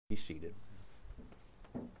Be seated.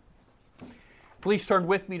 Please turn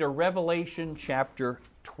with me to Revelation chapter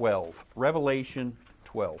 12. Revelation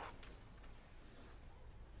 12.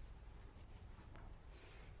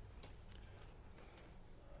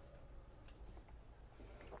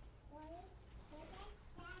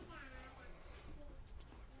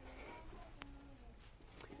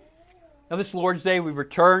 Now, this Lord's Day, we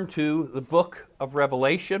return to the book of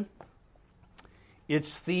Revelation.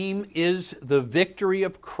 Its theme is the victory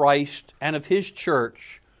of Christ and of His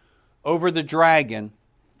church over the dragon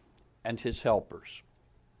and his helpers.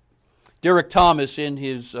 Derek Thomas, in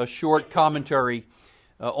his short commentary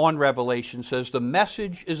on Revelation, says, the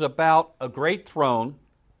message is about a great throne,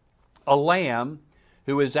 a lamb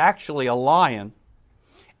who is actually a lion,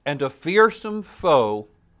 and a fearsome foe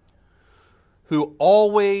who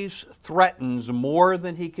always threatens more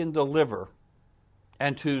than he can deliver,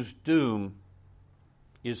 and whose doom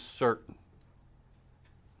is certain.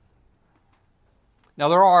 Now,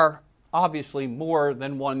 there are obviously more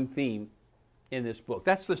than one theme in this book.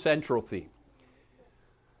 That's the central theme.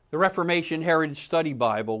 The Reformation Heritage Study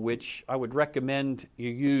Bible, which I would recommend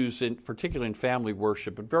you use, particularly in family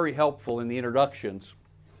worship, but very helpful in the introductions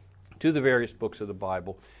to the various books of the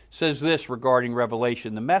Bible, says this regarding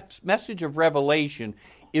Revelation. The message of Revelation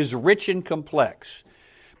is rich and complex,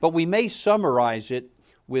 but we may summarize it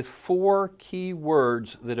with four key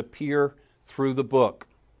words that appear through the book: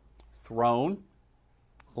 throne,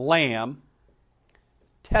 lamb,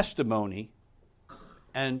 testimony,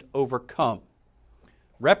 and overcome,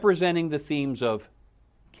 representing the themes of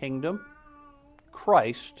kingdom,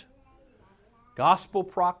 Christ, gospel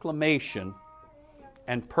proclamation,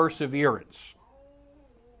 and perseverance.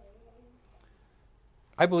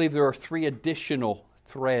 I believe there are three additional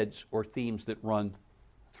threads or themes that run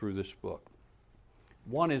through this book.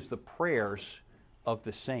 One is the prayers of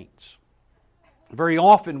the saints. Very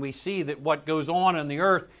often we see that what goes on the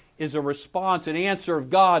earth is a response, an answer of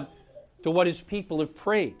God to what His people have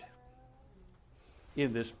prayed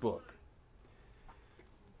in this book.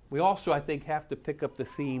 We also, I think, have to pick up the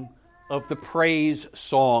theme of the praise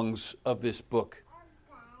songs of this book.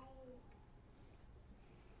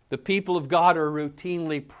 The people of God are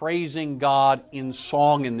routinely praising God in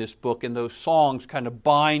song in this book, and those songs kind of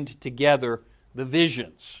bind together the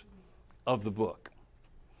visions of the book.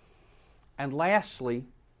 And lastly,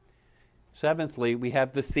 seventhly, we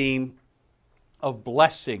have the theme of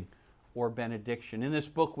blessing or benediction. In this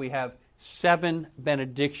book we have 7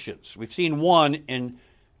 benedictions. We've seen one in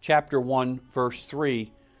chapter 1, verse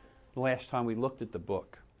 3, the last time we looked at the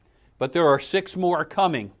book. But there are 6 more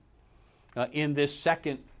coming in this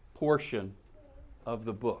second portion of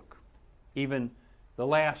the book. Even the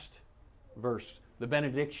last verse, the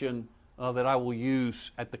benediction that I will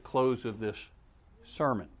use at the close of this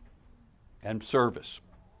sermon and service.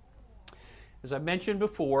 As I mentioned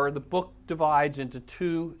before, the book divides into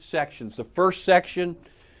 2 sections. The first section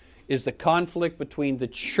is the conflict between the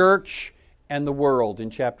church and the world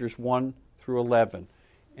in chapters 1 through 11.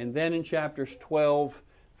 And then in chapters 12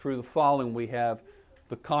 through the following, we have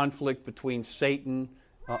the conflict between Satan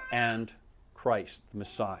and Christ, the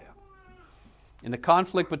Messiah. In the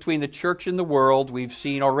conflict between the church and the world, we've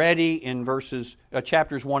seen already in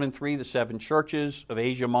chapters 1 and 3, the 7 churches of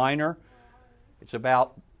Asia Minor. It's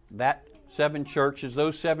about those 7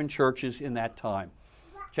 churches in that time.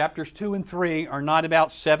 Chapters 2 and 3 are not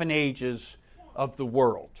about 7 ages of the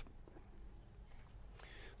world.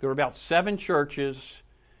 There were about 7 churches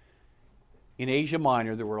in Asia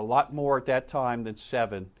Minor. There were a lot more at that time than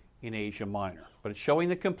 7 in Asia Minor. But it's showing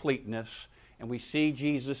the completeness, and we see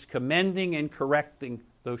Jesus commending and correcting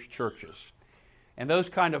those churches. And those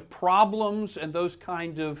kind of problems and those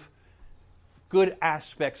kind of good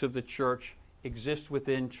aspects of the church exist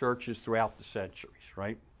within churches throughout the centuries,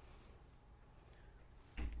 right?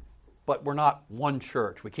 But we're not one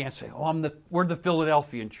church. We can't say, we're the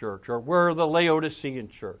Philadelphian church, or we're the Laodicean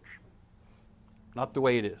church. Not the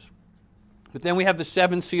way it is. But then we have the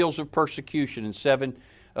 7 seals of persecution in 4,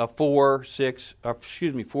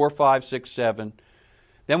 5, 6, 7.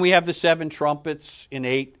 Then we have the 7 trumpets in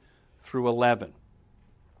 8 through 11.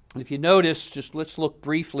 And if you notice, let's look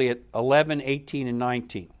briefly at 11, 18, and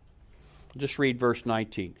 19. Just read verse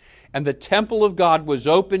 19. And the temple of God was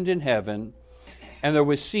opened in heaven, and there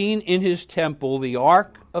was seen in His temple the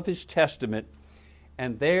ark of His testament,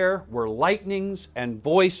 and there were lightnings and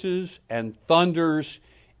voices and thunders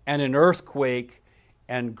and an earthquake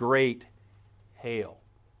and great hail.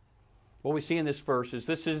 What we see in this verse is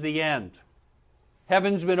this is the end.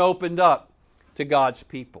 Heaven's been opened up to God's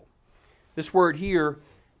people. This word here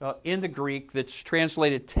in the Greek that's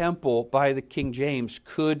translated temple by the King James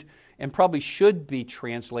could and probably should be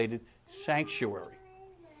translated sanctuary.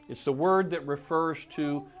 It's the word that refers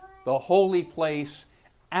to the holy place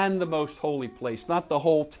and the most holy place, not the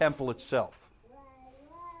whole temple itself.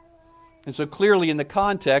 And so clearly in the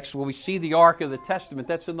context, when we see the Ark of the Testament,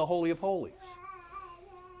 that's in the Holy of Holies.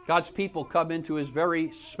 God's people come into His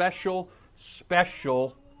very special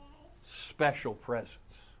presence.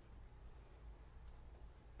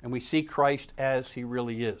 And we see Christ as He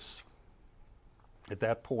really is at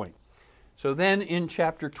that point. So then in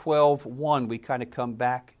chapter 12:1, we kind of come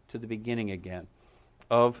back to the beginning again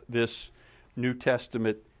of this New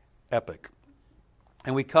Testament epic.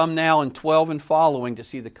 And we come now in 12 and following to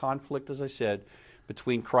see the conflict, as I said,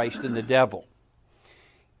 between Christ and the devil.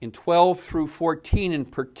 In 12 through 14 in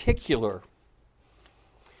particular,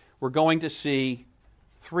 we're going to see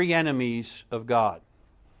three enemies of God.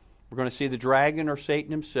 We're going to see the dragon or Satan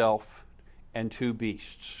himself and two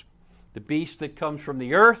beasts. The beast that comes from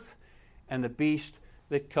the earth and the beast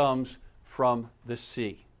that comes from the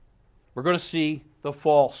sea. We're going to see the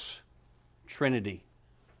false Trinity,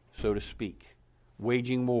 so to speak,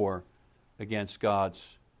 waging war against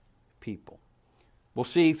God's people. We'll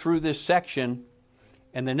see through this section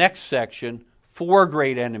and the next section four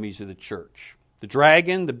great enemies of the church. The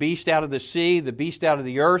dragon, the beast out of the sea, the beast out of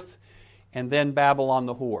the earth, and then Babylon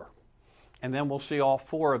the whore. And then we'll see all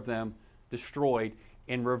four of them destroyed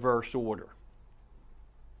in reverse order.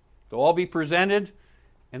 They'll all be presented,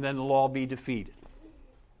 and then they'll all be defeated.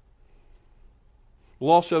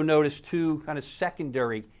 We'll also notice two kind of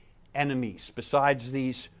secondary enemies besides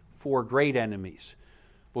these four great enemies.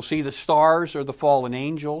 We'll see the stars or the fallen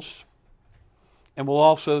angels, and we'll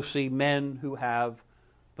also see men who have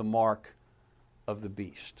the mark of the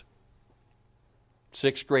beast.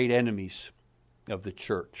 Six great enemies of the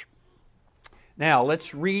church. Now,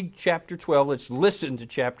 let's read chapter 12. Let's listen to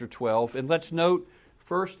chapter 12, and let's note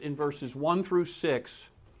first in verses 1 through 6,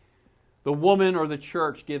 the woman or the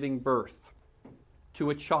church giving birth to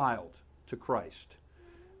a child, to Christ.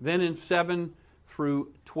 Then in 7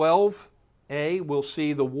 through 12a, we'll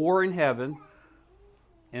see the war in heaven,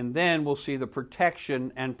 and then we'll see the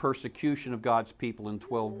protection and persecution of God's people in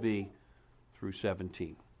 12b through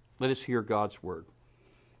 17. Let us hear God's word.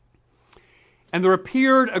 And there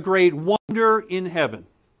appeared a great wonder in heaven,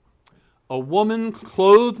 a woman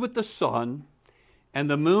clothed with the sun, and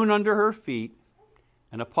the moon under her feet,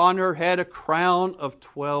 and upon her head a crown of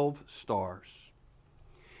 12 stars.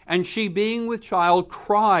 And she, being with child,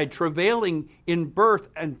 cried, travailing in birth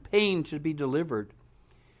and pain to be delivered.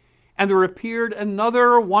 And there appeared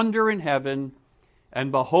another wonder in heaven,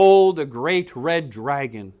 and behold, a great red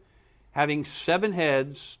dragon, having 7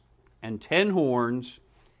 heads and 10 horns,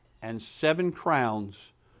 and 7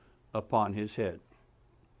 crowns upon his head.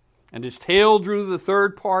 And his tail drew the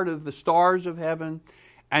third part of the stars of heaven,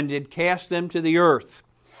 and did cast them to the earth.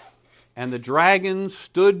 And the dragon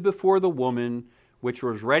stood before the woman, which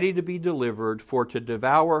was ready to be delivered, for to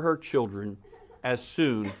devour her children as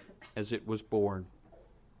soon as it was born.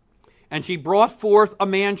 And she brought forth a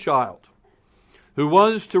man-child, who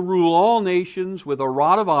was to rule all nations with a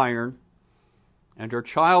rod of iron, and her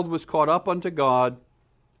child was caught up unto God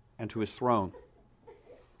and to his throne.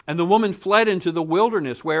 And the woman fled into the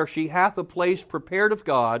wilderness, where she hath a place prepared of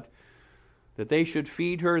God, that they should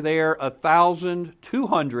feed her there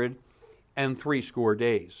 1,260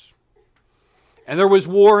 days. And there was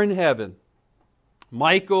war in heaven.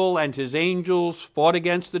 Michael and his angels fought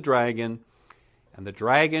against the dragon, and the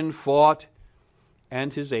dragon fought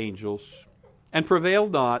and his angels, and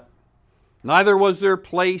prevailed not, neither was their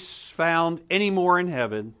place found any more in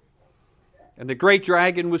heaven. And the great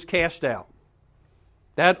dragon was cast out,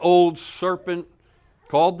 that old serpent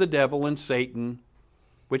called the devil and Satan,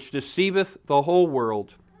 which deceiveth the whole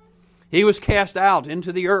world. He was cast out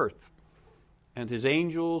into the earth, and his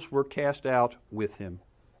angels were cast out with him.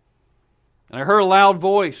 And I heard a loud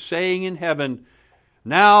voice saying in heaven,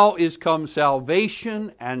 Now is come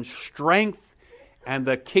salvation and strength and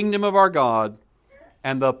the kingdom of our God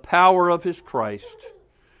and the power of his Christ.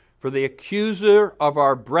 For the accuser of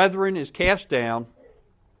our brethren is cast down,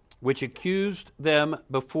 which accused them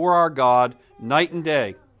before our God night and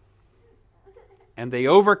day. And they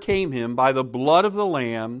overcame him by the blood of the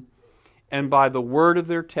Lamb and by the word of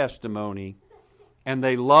their testimony, and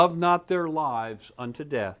they loved not their lives unto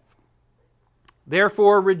death.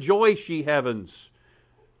 Therefore rejoice, ye heavens,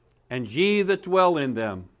 and ye that dwell in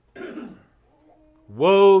them.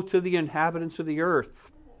 Woe to the inhabitants of the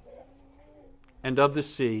earth and of the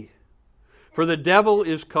sea, for the devil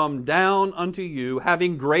is come down unto you,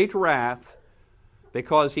 having great wrath,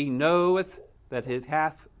 because he knoweth that he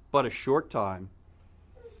hath but a short time.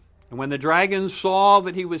 And when the dragon saw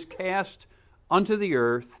that he was cast unto the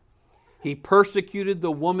earth, he persecuted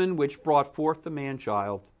the woman which brought forth the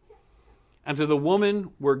man-child. And to the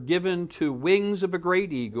woman were given 2 wings of a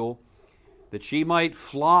great eagle, that she might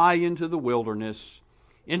fly into the wilderness,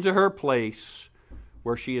 into her place,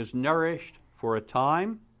 where she is nourished for a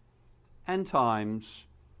time, and times,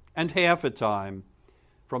 and half a time,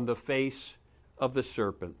 from the face of the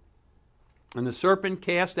serpent. And the serpent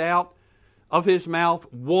cast out of his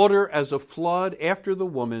mouth water as a flood after the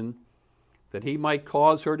woman, that he might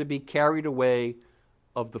cause her to be carried away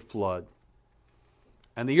of the flood.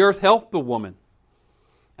 And the earth helped the woman,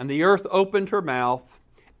 and the earth opened her mouth,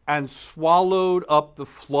 and swallowed up the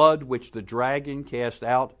flood which the dragon cast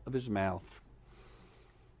out of his mouth.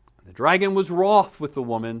 And the dragon was wroth with the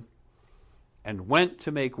woman, and went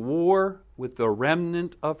to make war with the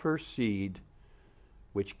remnant of her seed,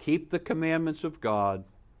 which keep the commandments of God,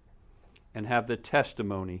 and have the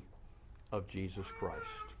testimony of Jesus Christ.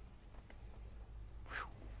 Whew.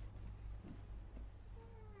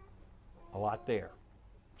 A lot there.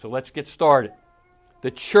 So let's get started.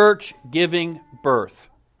 The church giving birth,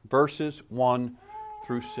 verses 1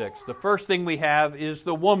 through 6. The first thing we have is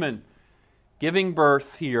the woman giving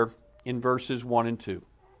birth here in verses 1 and 2.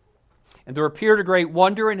 And there appeared a great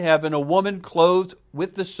wonder in heaven, a woman clothed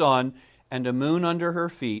with the sun, and a moon under her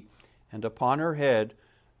feet, and upon her head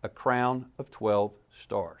a crown of 12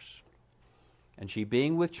 stars. And she,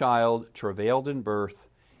 being with child, travailed in birth,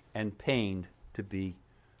 and pained to be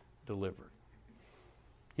delivered.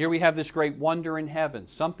 Here we have this great wonder in heaven,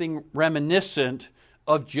 something reminiscent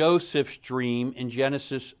of Joseph's dream in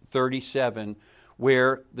Genesis 37,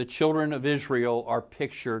 where the children of Israel are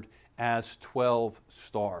pictured as 12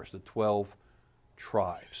 stars, the 12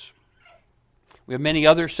 tribes. We have many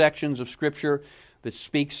other sections of Scripture that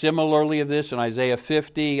speak similarly of this in Isaiah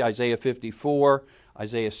 50, Isaiah 54,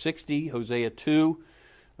 Isaiah 60, Hosea 2.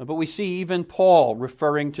 But we see even Paul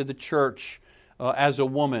referring to the church as a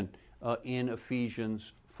woman in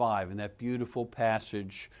Ephesians 5, in that beautiful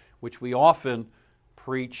passage which we often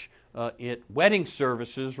preach at wedding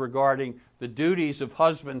services regarding the duties of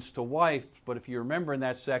husbands to wives. But if you remember in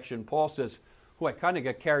that section, Paul says, I kind of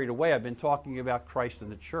got carried away. I've been talking about Christ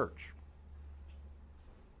and the church.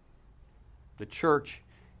 The church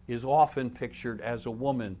is often pictured as a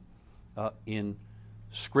woman in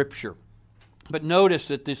Scripture. But notice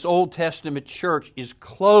that this Old Testament church is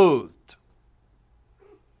clothed.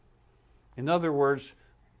 In other words,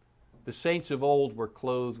 the saints of old were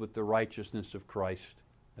clothed with the righteousness of Christ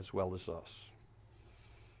as well as us.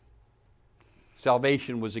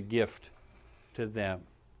 Salvation was a gift to them.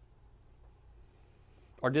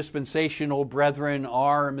 Our dispensational brethren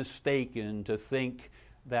are mistaken to think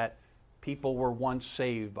that people were once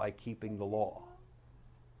saved by keeping the law.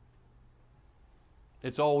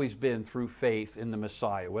 It's always been through faith in the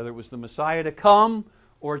Messiah, whether it was the Messiah to come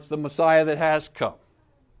or it's the Messiah that has come.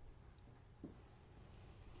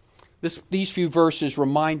 These few verses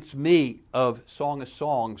reminds me of Song of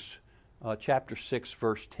Songs, chapter 6,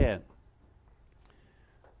 verse 10.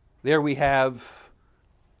 There we have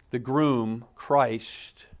the groom,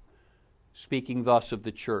 Christ, speaking thus of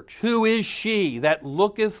the church. Who is she that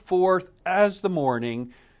looketh forth as the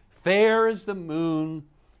morning, fair as the moon,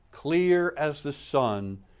 clear as the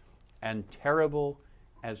sun, and terrible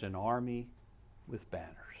as an army with banners?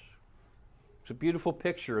 It's a beautiful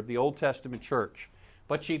picture of the Old Testament church.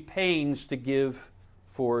 But she pains to give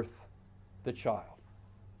forth the child,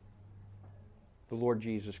 the Lord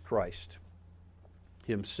Jesus Christ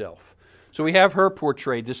Himself. So we have her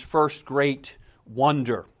portrayed, this first great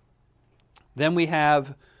wonder. Then we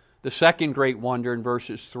have the second great wonder in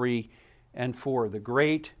verses 3 and 4, the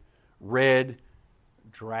great red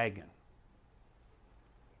dragon.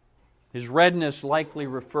 His redness likely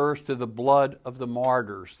refers to the blood of the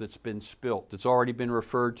martyrs that's been spilt. It's already been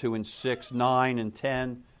referred to in 6, 9, and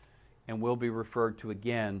 10, and will be referred to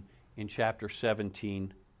again in chapter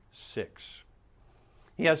 17, 6.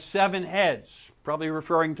 He has 7 heads, probably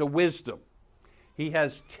referring to wisdom. He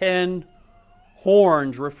has 10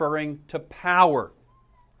 horns, referring to power.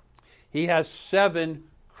 He has 7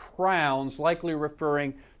 crowns, likely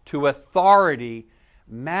referring to authority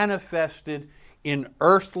manifested in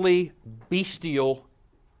earthly, bestial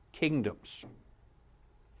kingdoms,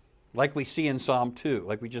 like we see in Psalm 2,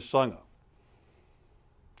 like we just sung of,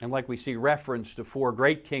 and like we see reference to 4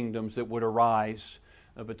 great kingdoms that would arise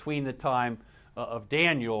between the time of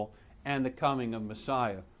Daniel and the coming of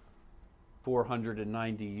Messiah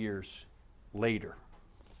 490 years later.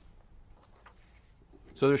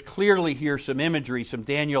 So there's clearly here some imagery, some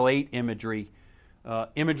Daniel 8 imagery,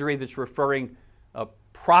 imagery that's referring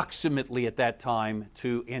proximately at that time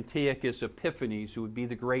to Antiochus Epiphanes, who would be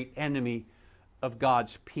the great enemy of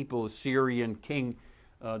God's people, Assyrian king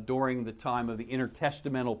during the time of the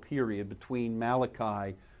intertestamental period between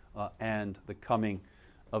Malachi and the coming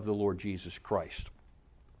of the Lord Jesus Christ.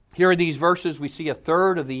 Here in these verses we see a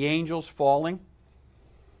third of the angels falling.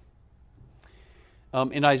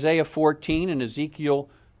 In Isaiah 14 and Ezekiel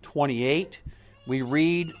 28, we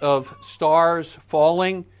read of stars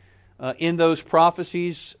falling. In those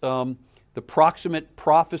prophecies, the proximate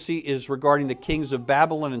prophecy is regarding the kings of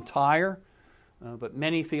Babylon and Tyre, but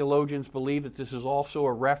many theologians believe that this is also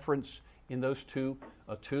a reference in those two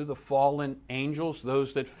to the fallen angels,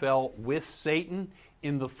 those that fell with Satan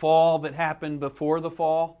in the fall that happened before the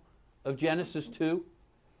fall of Genesis 2.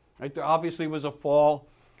 Right? There obviously was a fall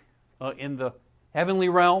in the heavenly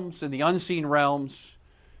realms, in the unseen realms,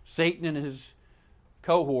 Satan and his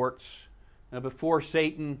cohorts. Before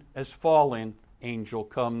Satan, as fallen angel,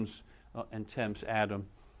 comes and tempts Adam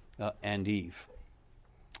and Eve.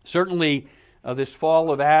 Certainly, this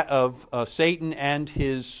fall of Satan and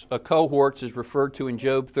his cohorts is referred to in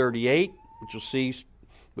Job 38, which you'll see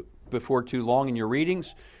before too long in your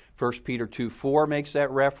readings. 1 Peter 2:4 makes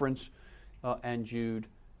that reference, and Jude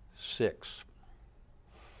 6.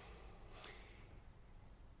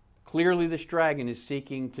 Clearly, this dragon is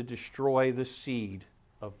seeking to destroy the seed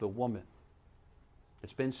of the woman.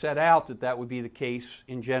 It's been set out that that would be the case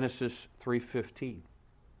in Genesis 3:15.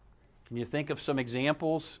 Can you think of some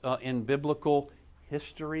examples in biblical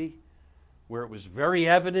history where it was very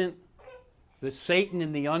evident that Satan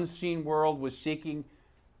in the unseen world was seeking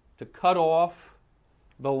to cut off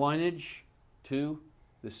the lineage to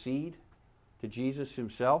the seed, to Jesus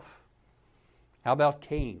himself? How about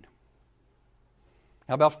Cain?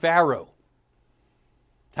 How about Pharaoh?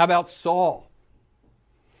 How about Saul?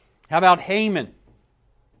 How about Haman?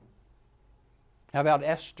 How about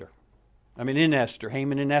Esther? In Esther,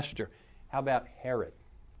 Haman and Esther. How about Herod?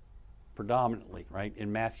 Predominantly, right,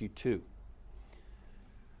 in Matthew 2.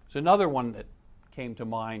 It's another one that came to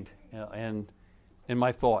mind and in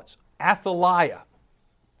my thoughts. Athaliah.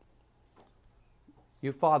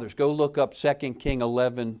 You fathers, go look up 2 Kings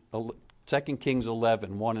 11,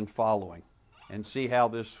 1 and following, and see how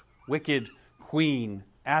this wicked queen,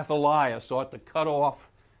 Athaliah, sought to cut off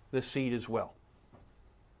the seed as well.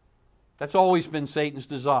 That's always been Satan's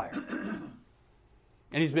desire.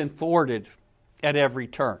 And he's been thwarted at every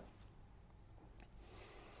turn.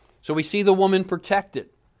 So we see the woman protected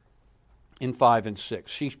in 5 and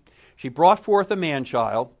 6. She brought forth a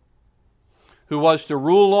man-child who was to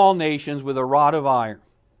rule all nations with a rod of iron.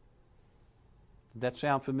 Did that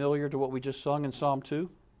sound familiar to what we just sung in Psalm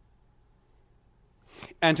 2?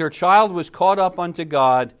 And her child was caught up unto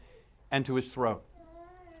God and to his throne.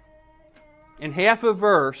 In half a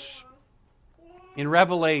verse in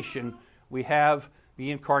Revelation, we have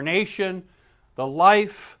the incarnation, the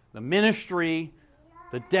life, the ministry,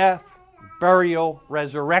 the death, burial,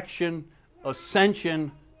 resurrection,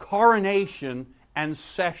 ascension, coronation, and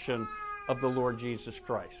session of the Lord Jesus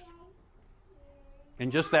Christ.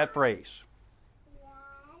 In just that phrase.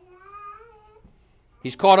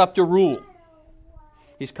 He's caught up to rule.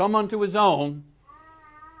 He's come unto his own.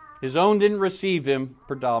 His own didn't receive him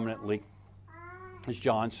predominantly, as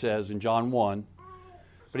John says in John 1.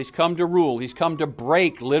 But he's come to rule. He's come to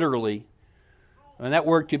break, literally. And that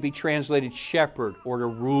word could be translated shepherd or to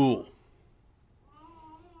rule.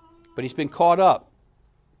 But he's been caught up.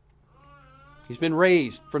 He's been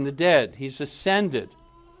raised from the dead. He's ascended.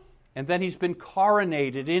 And then he's been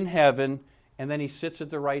coronated in heaven. And then he sits at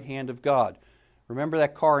the right hand of God. Remember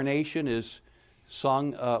that coronation is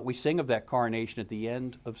sung. We sing of that coronation at the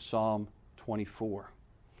end of Psalm 24.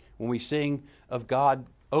 When we sing of God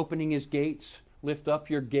opening his gates, lift up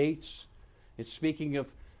your gates, it's speaking of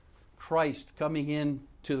Christ coming in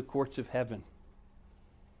to the courts of heaven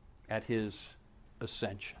at his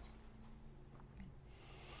ascension.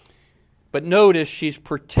 But notice she's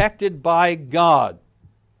protected by God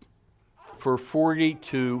for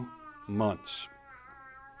 42 months.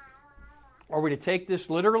 Are we to take this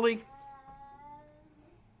literally?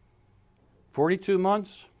 42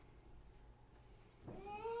 months?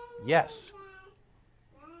 Yes.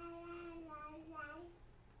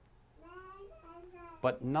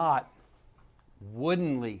 But not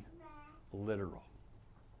woodenly literal.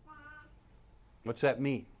 What's that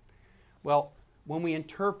mean? Well, when we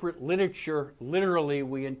interpret literature literally,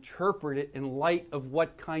 we interpret it in light of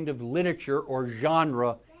what kind of literature or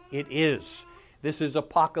genre it is. This is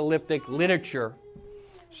apocalyptic literature,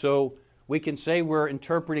 so we can say we're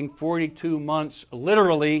interpreting 42 months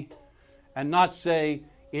literally and not say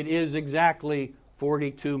it is exactly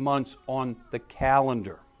 42 months on the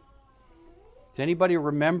calendar. Does anybody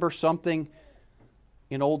remember something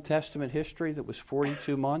in Old Testament history that was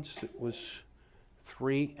 42 months? It was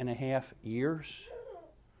 3.5 years.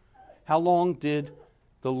 How long did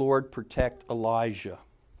the Lord protect Elijah,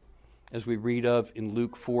 as we read of in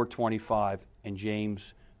Luke 4:25 and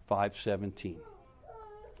James 5:17?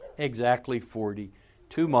 Exactly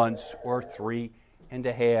 42 months, or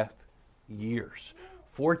 3.5 years.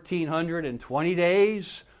 1,420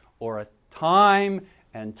 days, or a time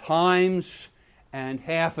and times and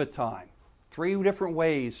half a time. 3 different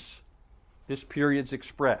ways this period's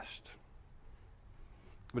expressed.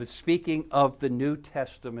 But it's speaking of the New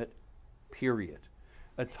Testament period,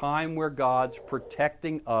 a time where God's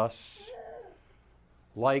protecting us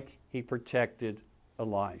like He protected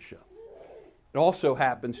Elijah. It also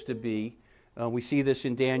happens to be, we see this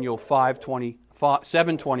in Daniel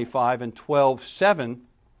 7:25 and 12:7.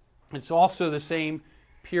 It's also the same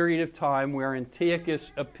period of time where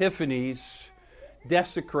Antiochus Epiphanes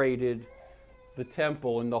desecrated the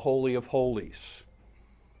temple in the Holy of Holies.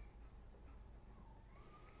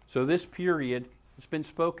 So this period has been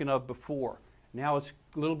spoken of before. Now it's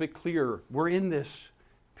a little bit clearer. We're in this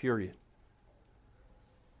period.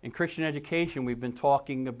 In Christian education, we've been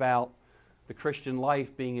talking about the Christian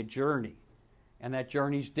life being a journey. And that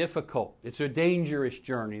journey's difficult. It's a dangerous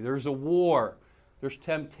journey. There's a war. There's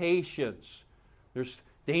temptations. There's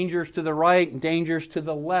dangers to the right and dangers to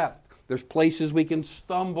the left. There's places we can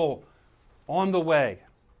stumble on the way.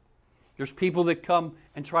 There's people that come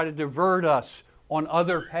and try to divert us on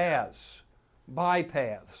other paths,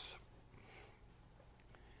 bypaths.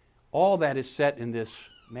 All that is set in this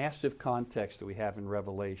massive context that we have in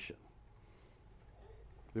Revelation.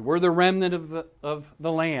 We're the remnant of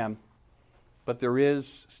the Lamb, but there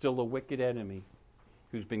is still a wicked enemy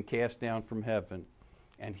who's been cast down from heaven,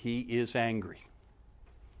 and he is angry.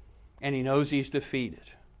 And he knows he's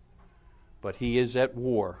defeated, but he is at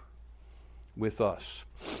war with us.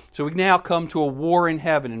 So we now come to a war in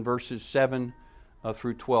heaven in verses 7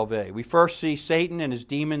 through 12a. We first see Satan and his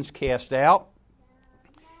demons cast out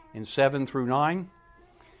in 7 through 9.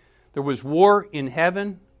 There was war in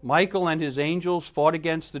heaven. Michael and his angels fought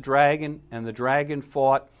against the dragon, and the dragon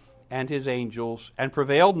fought and his angels, and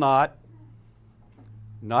prevailed not.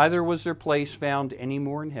 Neither was their place found any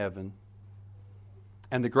more in heaven.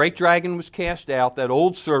 And the great dragon was cast out, that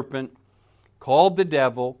old serpent, called the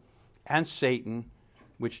devil and Satan,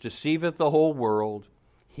 which deceiveth the whole world.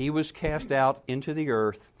 He was cast out into the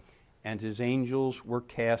earth, and his angels were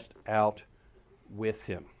cast out with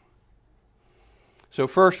him. So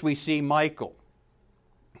first we see Michael.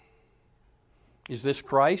 Is this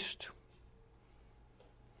Christ?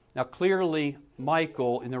 Now clearly,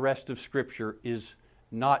 Michael in the rest of Scripture is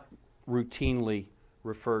not routinely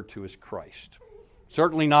referred to as Christ.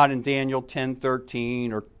 Certainly not in Daniel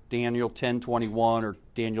 10:13 or Daniel 10:21 or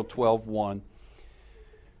Daniel 12:1.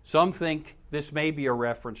 Some think this may be a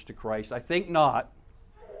reference to Christ. I think not.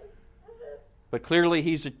 But clearly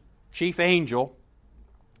he's a chief angel.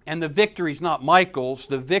 And the victory is not Michael's.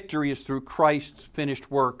 The victory is through Christ's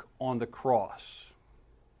finished work on the cross.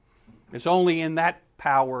 It's only in that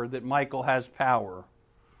power that Michael has power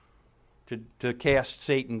to cast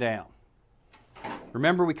Satan down.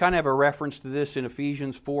 Remember, we kind of have a reference to this in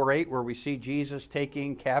Ephesians 4:8, where we see Jesus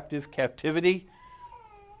taking captivity.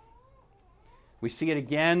 We see it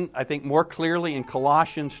again, I think, more clearly in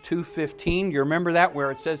Colossians 2:15. You remember that, where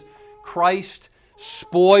it says, Christ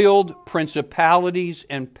spoiled principalities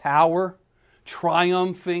and power,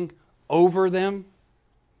 triumphing over them.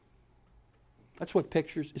 That's what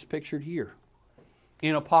is pictured here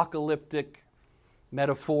in apocalyptic,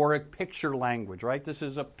 metaphoric picture language, right? This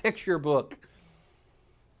is a picture book.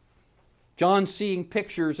 John's seeing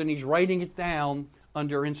pictures and he's writing it down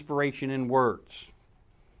under inspiration in words.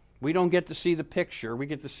 We don't get to see the picture, we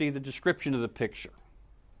get to see the description of the picture.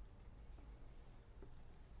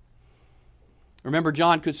 Remember,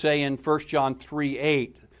 John could say in 1 John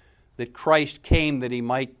 3:8 that Christ came that he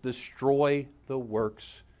might destroy the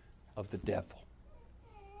works of the devil.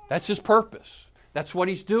 That's his purpose. That's what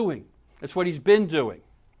he's doing. That's what he's been doing.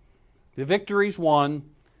 The victory's won.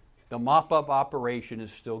 The mop-up operation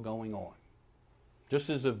is still going on. Just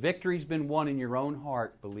as the victory's been won in your own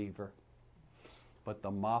heart, believer, but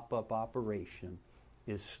the mop-up operation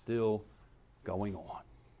is still going on.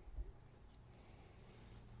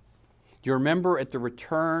 Do you remember at the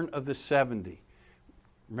return of the 70?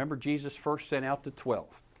 Remember Jesus first sent out the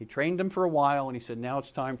 12. He trained them for a while and he said, now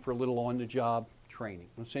it's time for a little on-the-job training.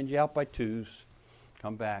 I'm going to send you out by twos.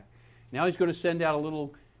 Come back. Now he's going to send out a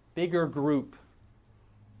little bigger group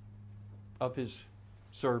of his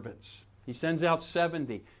servants. He sends out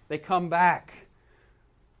 70. They come back.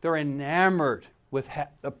 They're enamored with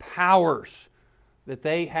the powers that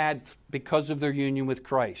they had because of their union with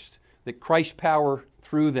Christ, that Christ's power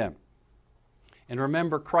through them. And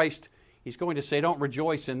remember, Christ, He's going to say, don't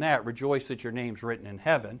rejoice in that. Rejoice that your name's written in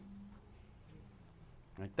heaven.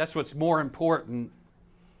 Right? That's what's more important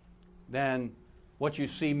than what you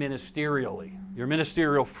see ministerially, your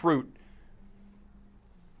ministerial fruit.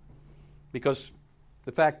 Because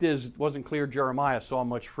the fact is, it wasn't clear Jeremiah saw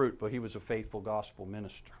much fruit, but he was a faithful gospel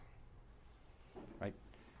minister. Right?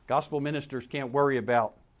 Gospel ministers can't worry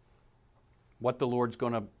about what the Lord's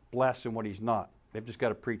going to bless and what He's not. They've just got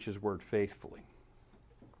to preach His word faithfully.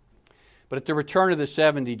 But at the return of the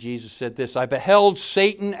 70, Jesus said this, I beheld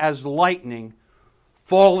Satan as lightning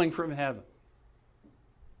falling from heaven.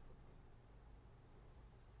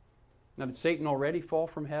 Now, did Satan already fall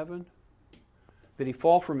from heaven? Did he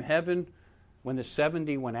fall from heaven when the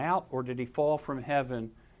 70 went out, or did he fall from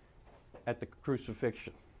heaven at the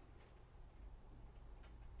crucifixion?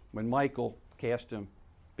 When Michael cast him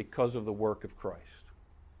because of the work of Christ.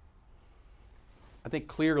 I think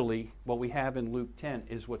clearly what we have in Luke 10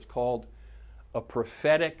 is what's called a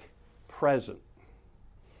prophetic present.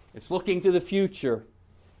 It's looking to the future,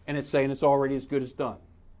 and it's saying it's already as good as done.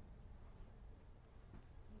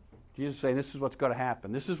 Jesus is saying, this is what's going to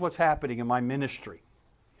happen. This is what's happening in my ministry.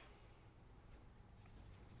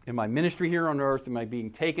 In my ministry here on earth, am I being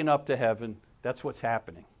taken up to heaven? That's what's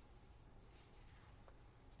happening.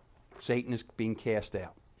 Satan is being cast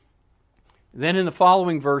out. Then in the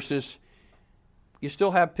following verses, you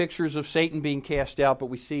still have pictures of Satan being cast out, but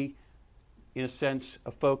we see, in a sense,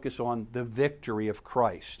 a focus on the victory of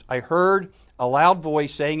Christ. I heard a loud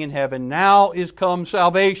voice saying in heaven, now is come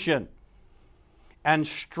salvation and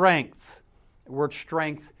strength. The word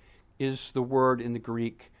strength is the word in the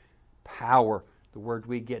Greek power, the word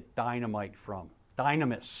we get dynamite from,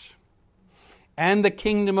 dynamis. And the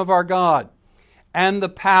kingdom of our God, and the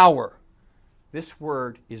power. This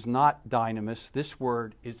word is not dynamis, this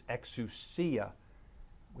word is exousia,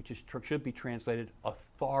 which should be translated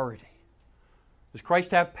authority. Does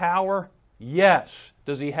Christ have power? Yes.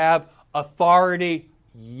 Does He have authority?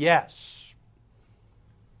 Yes.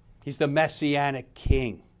 He's the Messianic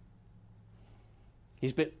King.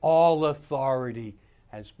 All authority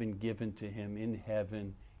has been given to Him in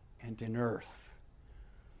heaven and in earth.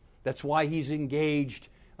 That's why He's engaged,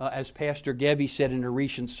 as Pastor Gebby said in a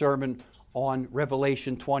recent sermon on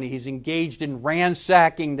Revelation 20, He's engaged in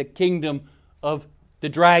ransacking the kingdom of the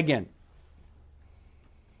dragon.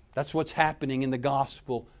 That's what's happening in the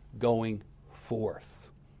gospel going forth.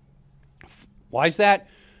 Why is that?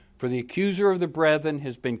 For the accuser of the brethren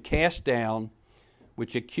has been cast down,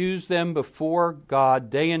 which accused them before God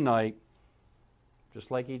day and night,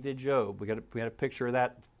 just like he did Job. We had a picture of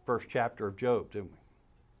that first chapter of Job, didn't we?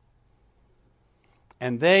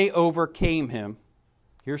 And they overcame him.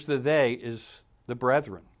 Here's the they is the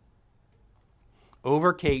brethren.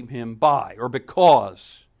 Overcame him by or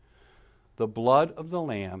because the blood of the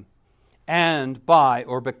Lamb, and by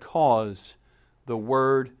or because the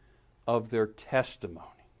word of their testimony.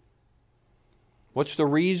 What's the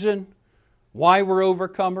reason why we're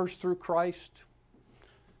overcomers through Christ?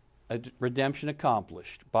 A redemption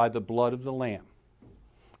accomplished by the blood of the Lamb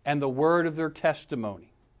and the word of their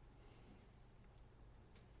testimony.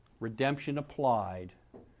 Redemption applied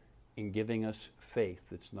in giving us faith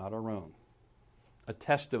that's not our own. A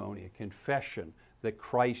testimony, a confession that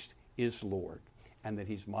Christ is Lord, and that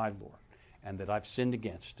He's my Lord, and that I've sinned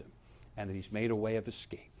against Him, and that He's made a way of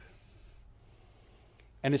escape.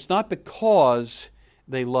 And it's not because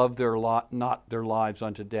they love not their lives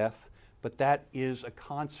unto death, but that is a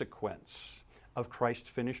consequence of Christ's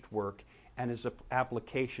finished work and His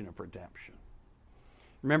application of redemption.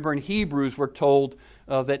 Remember, in Hebrews we're told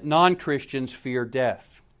that non-Christians fear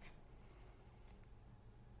death.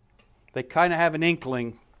 They kind of have an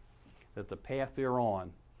inkling that the path they're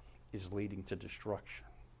on is leading to destruction.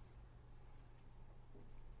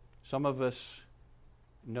 Some of us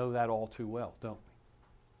know that all too well, don't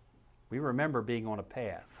we? We remember being on a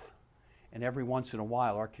path, and every once in a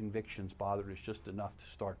while our convictions bothered us just enough to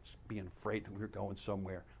start being afraid that we were going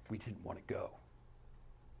somewhere we didn't want to go.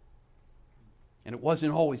 And it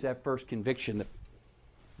wasn't always that first conviction that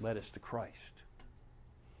led us to Christ.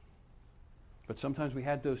 But sometimes we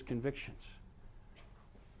had those convictions,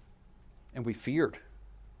 and we feared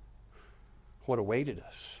what awaited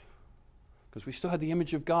us, because we still had the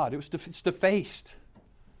image of God. It's defaced.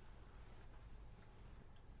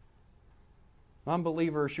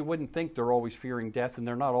 Unbelievers, you wouldn't think they're always fearing death, and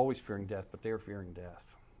they're not always fearing death, but they're fearing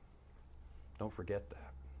death. Don't forget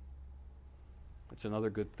that. It's another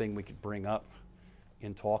good thing we could bring up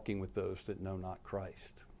in talking with those that know not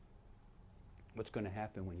Christ. What's going to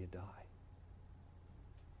happen when you die?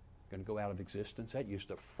 Going to go out of existence? That used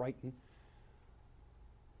to frighten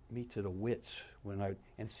me to the wits and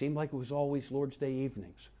it seemed like it was always Lord's Day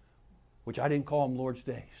evenings, which I didn't call them Lord's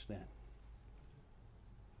Days then.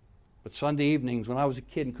 But Sunday evenings, when I was a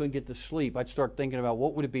kid and couldn't get to sleep, I'd start thinking about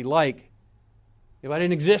what would it be like if I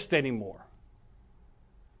didn't exist anymore.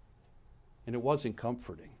 And it wasn't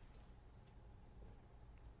comforting.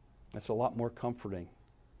 That's a lot more comforting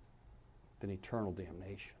than eternal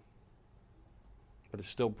damnation. But it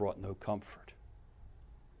still brought no comfort.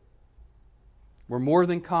 We're more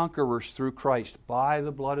than conquerors through Christ by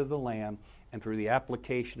the blood of the Lamb and through the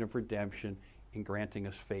application of redemption in granting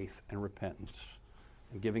us faith and repentance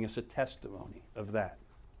and giving us a testimony of that.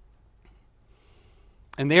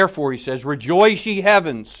 And therefore, he says, rejoice ye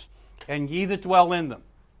heavens, and ye that dwell in them.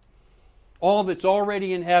 All that's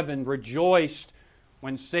already in heaven rejoiced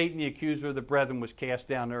when Satan, the accuser of the brethren, was cast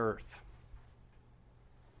down to earth.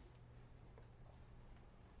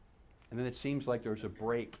 And then it seems like there's a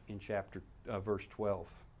break in verse 12.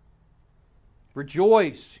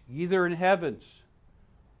 Rejoice, ye that are in heavens.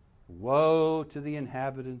 Woe to the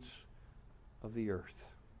inhabitants of the earth.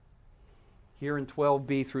 Here in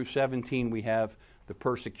 12b through 17 we have the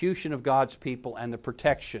persecution of God's people and the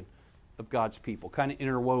protection of God's people, kind of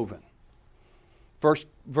interwoven. First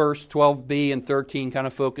verse 12b and 13 kind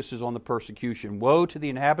of focuses on the persecution. Woe to the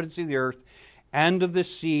inhabitants of the earth and of the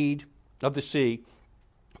sea,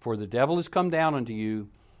 for the devil is come down unto you,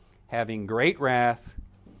 having great wrath,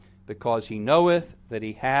 because he knoweth that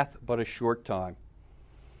he hath but a short time.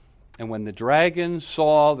 And when the dragon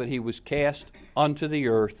saw that he was cast unto the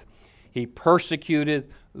earth, he persecuted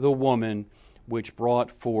the woman which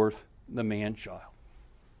brought forth the man-child.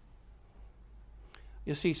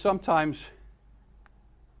 You see, sometimes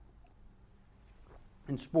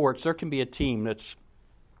in sports, there can be a team that's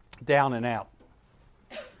down and out.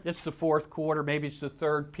 It's the fourth quarter, maybe it's the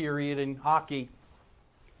third period in hockey,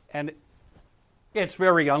 and it's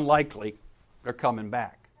very unlikely they're coming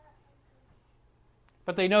back.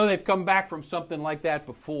 But they know they've come back from something like that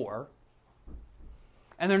before,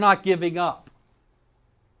 and they're not giving up.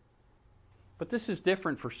 But this is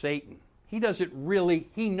different for Satan. He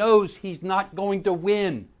knows he's not going to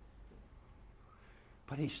win,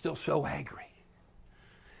 but he's still so angry.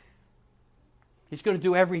 He's going to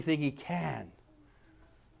do everything he can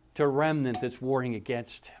to a remnant that's warring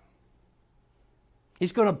against him.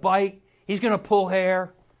 He's going to bite. He's going to pull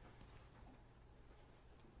hair.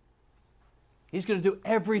 He's going to do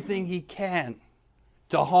everything he can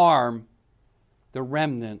to harm the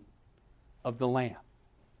remnant of the Lamb.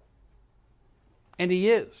 And he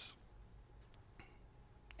is.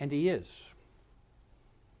 And he is.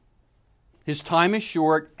 His time is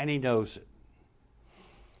short, and he knows it.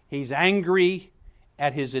 He's angry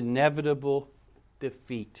at his inevitable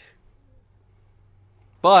defeat.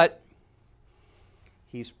 But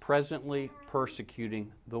he's presently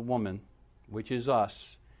persecuting the woman, which is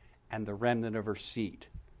us, and the remnant of her seed.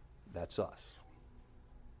 That's us.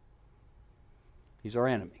 He's our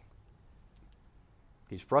enemy.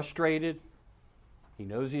 He's frustrated. He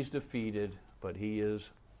knows he's defeated, but he is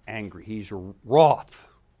angry. He's wroth.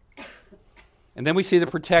 And then we see the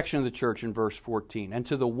protection of the church in verse 14. And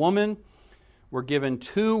to the woman were given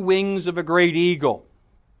 2 wings of a great eagle.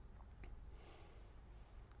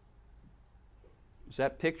 Does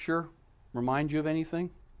that picture remind you of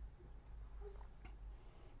anything?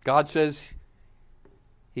 God says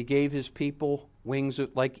he gave his people wings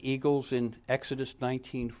like eagles in Exodus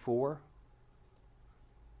 19:4.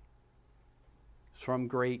 Some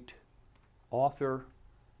great author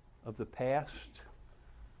of the past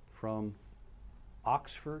from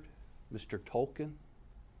Oxford, Mr. Tolkien,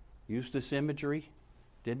 used this imagery,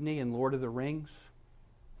 didn't he, in Lord of the Rings?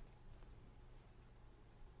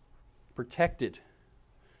 Protected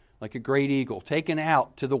like a great eagle, taken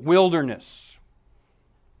out to the wilderness.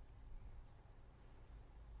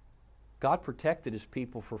 God protected his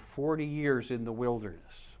people for 40 years in the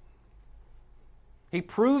wilderness. He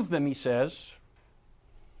proved them, he says,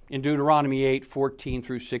 in Deuteronomy 8:14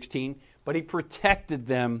 through 16, but he protected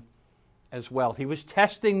them as well. He was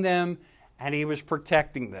testing them and he was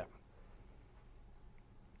protecting them.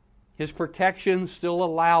 His protection still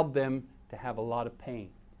allowed them to have a lot of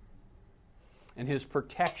pain. And his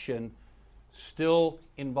protection still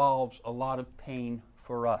involves a lot of pain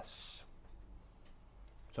for us.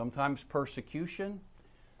 Sometimes persecution,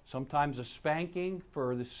 sometimes a spanking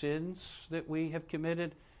for the sins that we have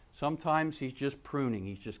committed. Sometimes he's just pruning.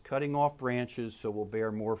 He's just cutting off branches so we'll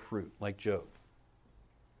bear more fruit, like Job.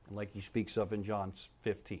 like he speaks of in John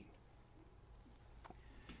 15.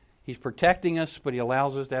 He's protecting us, but he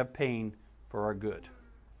allows us to have pain for our good.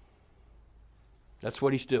 That's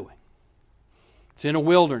what he's doing. It's in a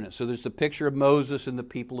wilderness, so there's the picture of Moses and the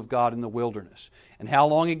people of God in the wilderness. And how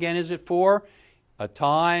long again is it for? A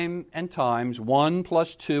time and times, 1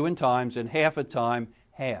 plus 2 and times, and half a time,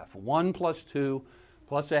 half. 1 plus 2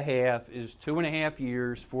 plus a half is 2.5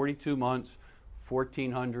 years, 42 months,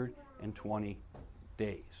 1,420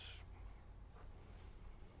 days.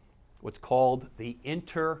 What's called the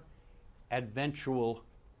interadventual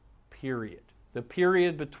period. The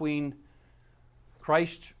period between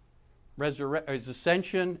Christ's his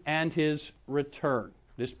ascension and his return.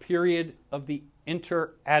 This period of the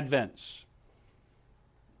interadvents.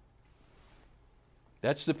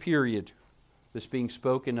 That's the period that's being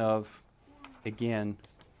spoken of again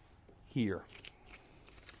here.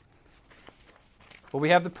 But we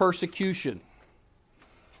have the persecution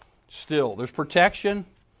still. There's protection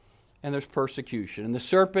and there's persecution. And the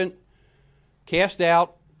serpent cast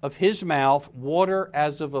out of his mouth water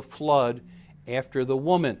as of a flood after the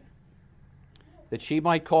woman, that he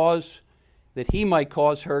might cause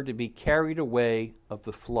her to be carried away of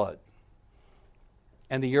the flood.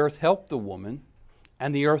 And the earth helped the woman,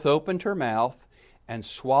 and the earth opened her mouth and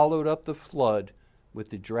swallowed up the flood with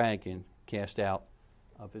the dragon cast out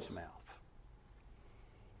of his mouth.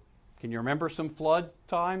 Can you remember some flood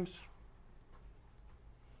times?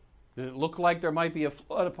 Did it look like there might be a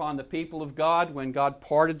flood upon the people of God when God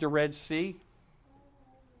parted the Red Sea?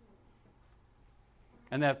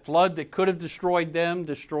 And that flood that could have destroyed them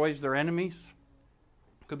destroys their enemies?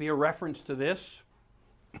 Could be a reference to this.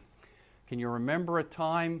 Can you remember a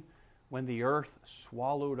time when the earth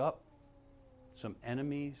swallowed up some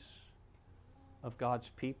enemies of God's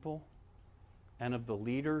people and of the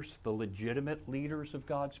leaders, the legitimate leaders of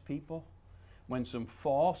God's people? When some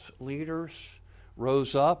false leaders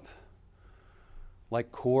rose up,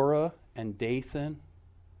 like Korah and Dathan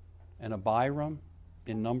and Abiram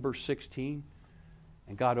in Numbers 16,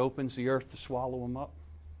 and God opens the earth to swallow them up.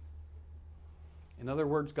 In other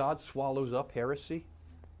words, God swallows up heresy.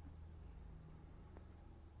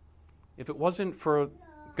 If it wasn't for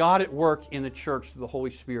God at work in the church through the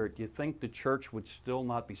Holy Spirit, do you think the church would still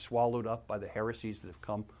not be swallowed up by the heresies that have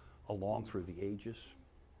come along through the ages?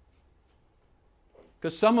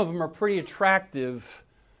 Because some of them are pretty attractive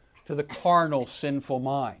to the carnal, sinful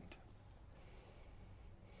mind.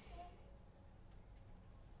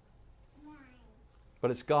 But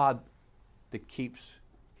it's God that keeps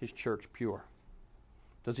his church pure.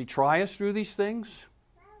 Does he try us through these things?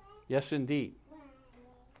 Yes, indeed.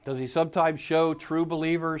 Does he sometimes show true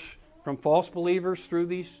believers from false believers through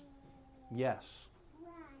these? Yes.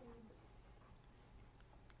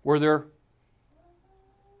 Were there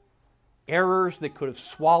errors that could have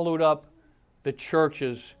swallowed up the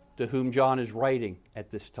churches to whom John is writing at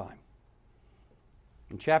this time?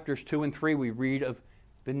 In chapters 2 and 3, we read of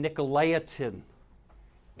the Nicolaitan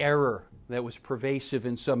error that was pervasive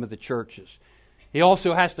in some of the churches. He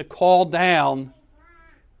also has to call down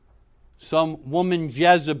some woman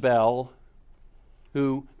Jezebel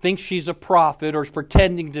who thinks she's a prophet or is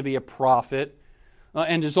pretending to be a prophet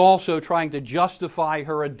and is also trying to justify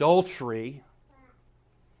her adultery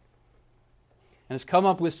and has come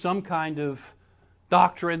up with some kind of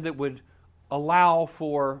doctrine that would allow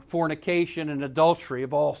for fornication and adultery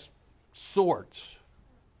of all sorts.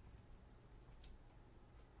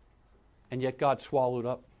 And yet God swallowed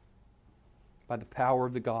up by the power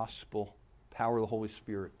of the gospel, power of the Holy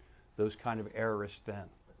Spirit, those kind of errorists then.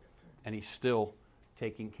 And he's still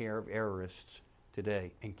taking care of errorists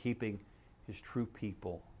today and keeping his true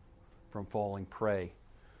people from falling prey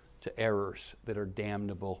to errors that are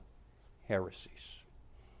damnable heresies.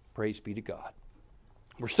 Praise be to God.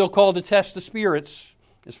 We're still called to test the spirits,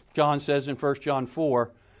 as John says in 1 John 4.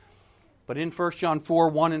 But in 1 John 4,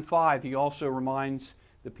 1 and 5, he also reminds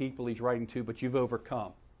the people he's writing to, but you've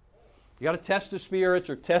overcome. You got to test the spirits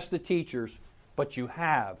or test the teachers, but you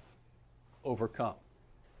have overcome.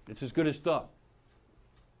 It's as good as done.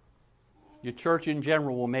 Your church in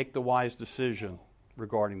general will make the wise decision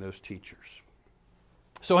regarding those teachers.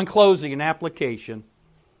 So in closing, in application,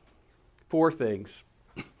 4 things.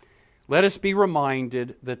 Let us be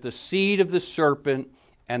reminded that the seed of the serpent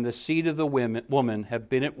and the seed of the woman have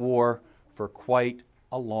been at war for quite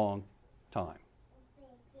a long time.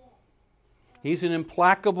 He's an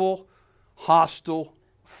implacable, hostile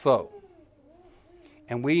foe.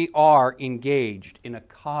 And we are engaged in a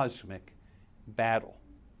cosmic battle.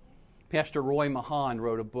 Pastor Roy Mahan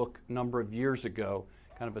wrote a book a number of years ago,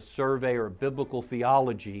 kind of a survey or a biblical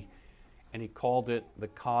theology, and he called it The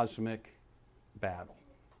Cosmic Battle.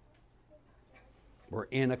 We're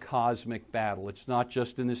in a cosmic battle. It's not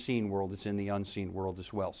just in the seen world, it's in the unseen world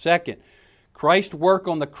as well. Second, Christ's work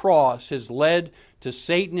on the cross has led to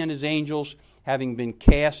Satan and his angels having been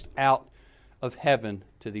cast out of heaven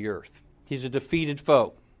to the earth. He's a defeated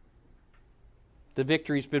foe. The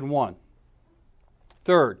victory's been won.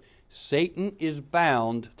 Third, Satan is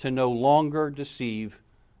bound to no longer deceive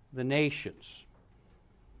the nations.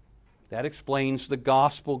 That explains the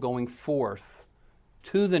gospel going forth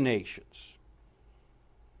to the nations.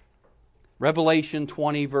 Revelation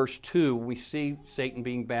 20, verse 2, we see Satan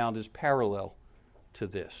being bound as parallel to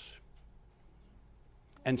this.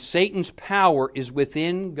 And Satan's power is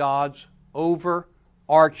within God's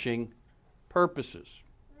overarching purposes.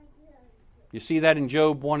 You see that in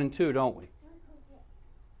Job 1 and 2, don't we?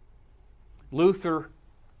 Luther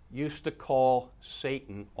used to call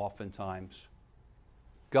Satan oftentimes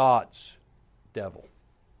God's devil.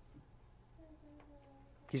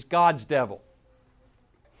 He's God's devil.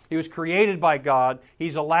 He was created by God.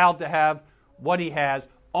 He's allowed to have what he has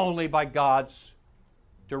only by God's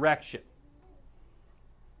direction.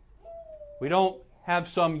 We don't have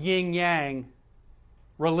some yin-yang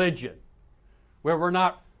religion where we're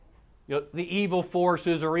not, the evil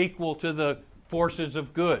forces are equal to the forces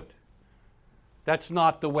of good. That's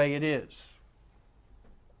not the way it is.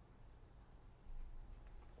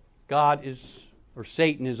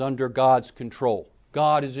 Satan is under God's control.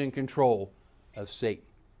 God is in control of Satan.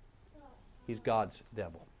 He's God's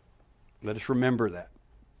devil. Let us remember that.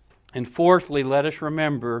 And fourthly, let us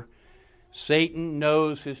remember Satan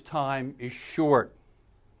knows his time is short.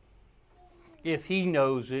 If he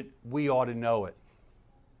knows it, we ought to know it.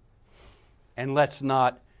 And let's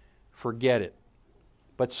not forget it.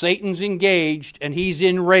 But Satan's engaged and he's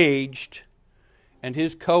enraged, and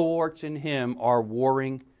his cohorts in him are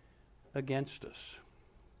warring against us.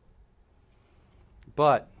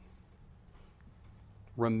 But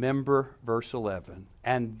remember verse 11.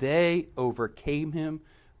 And they overcame him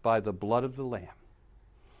by the blood of the Lamb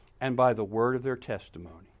and by the word of their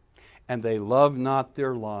testimony. And they loved not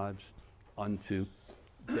their lives unto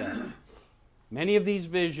death. Many of these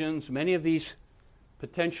visions, many of these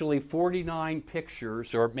potentially 49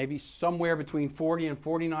 pictures, or maybe somewhere between 40 and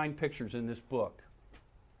 49 pictures in this book,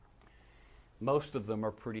 most of them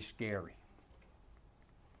are pretty scary.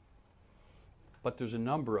 But there's a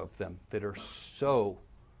number of them that are so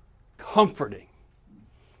comforting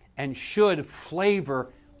and should flavor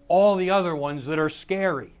all the other ones that are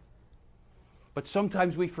scary. But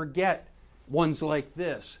sometimes we forget ones like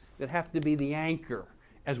this that have to be the anchor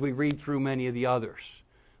as we read through many of the others.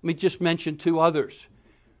 Let me just mention two others.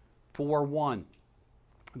 4:1,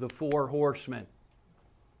 the four horsemen.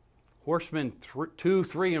 Horsemen 2,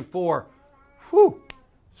 3, and 4. Whew,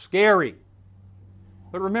 scary.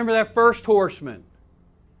 But remember that first horseman.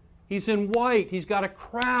 He's in white. He's got a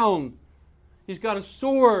crown. He's got a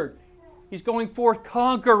sword. He's going forth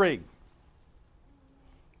conquering.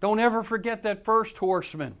 Don't ever forget that first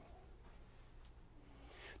horseman.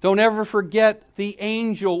 Don't ever forget the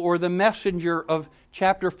angel or the messenger of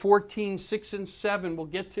chapter 14, 6 and 7. We'll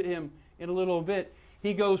get to him in a little bit.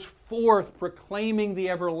 He goes forth proclaiming the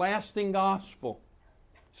everlasting gospel,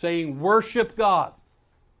 saying, worship God.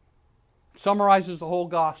 Summarizes the whole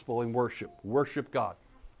gospel in worship. Worship God.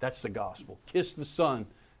 That's the gospel. Kiss the Son,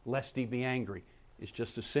 lest he be angry. It's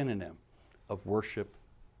just a synonym of worship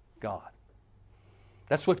God.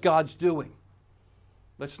 That's what God's doing.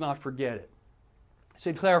 Let's not forget it.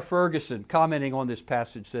 Sinclair Ferguson, commenting on this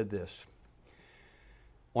passage, said this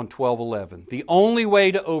on 12:11. The only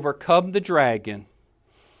way to overcome the dragon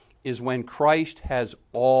is when Christ has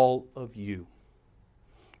all of you,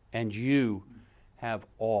 and you have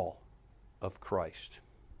all of Christ.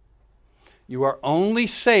 You are only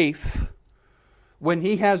safe when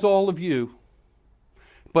he has all of you,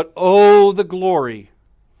 but oh, the glory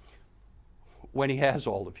when he has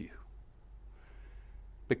all of you.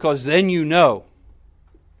 Because then you know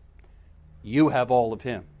you have all of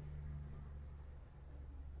him.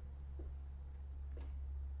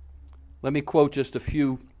 Let me quote just a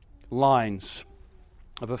few lines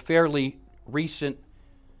of a fairly recent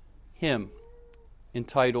hymn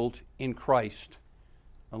entitled, In Christ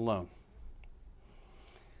Alone.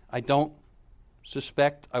 I don't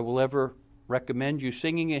suspect I will ever recommend you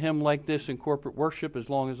singing a hymn like this in corporate worship as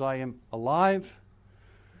long as I am alive,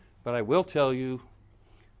 but I will tell you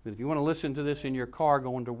that if you want to listen to this in your car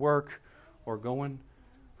going to work or going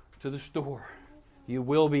to the store, you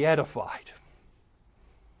will be edified.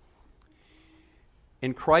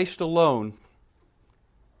 In Christ alone,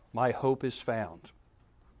 my hope is found.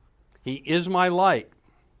 He is my light,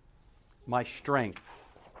 my strength,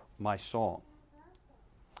 my song.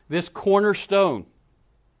 This cornerstone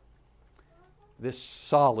this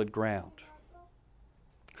solid ground,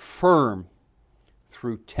 firm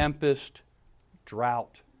through tempest,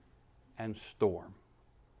 drought, and storm.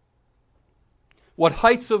 What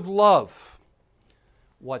heights of love,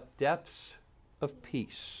 what depths of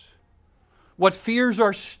peace, what fears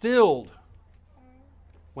are stilled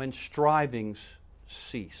when strivings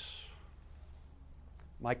cease.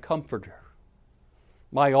 My comforter,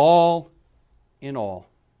 my all in all,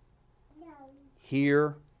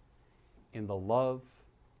 here in the love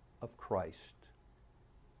of Christ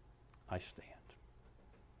I stand.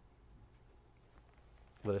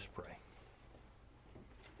 Let us pray.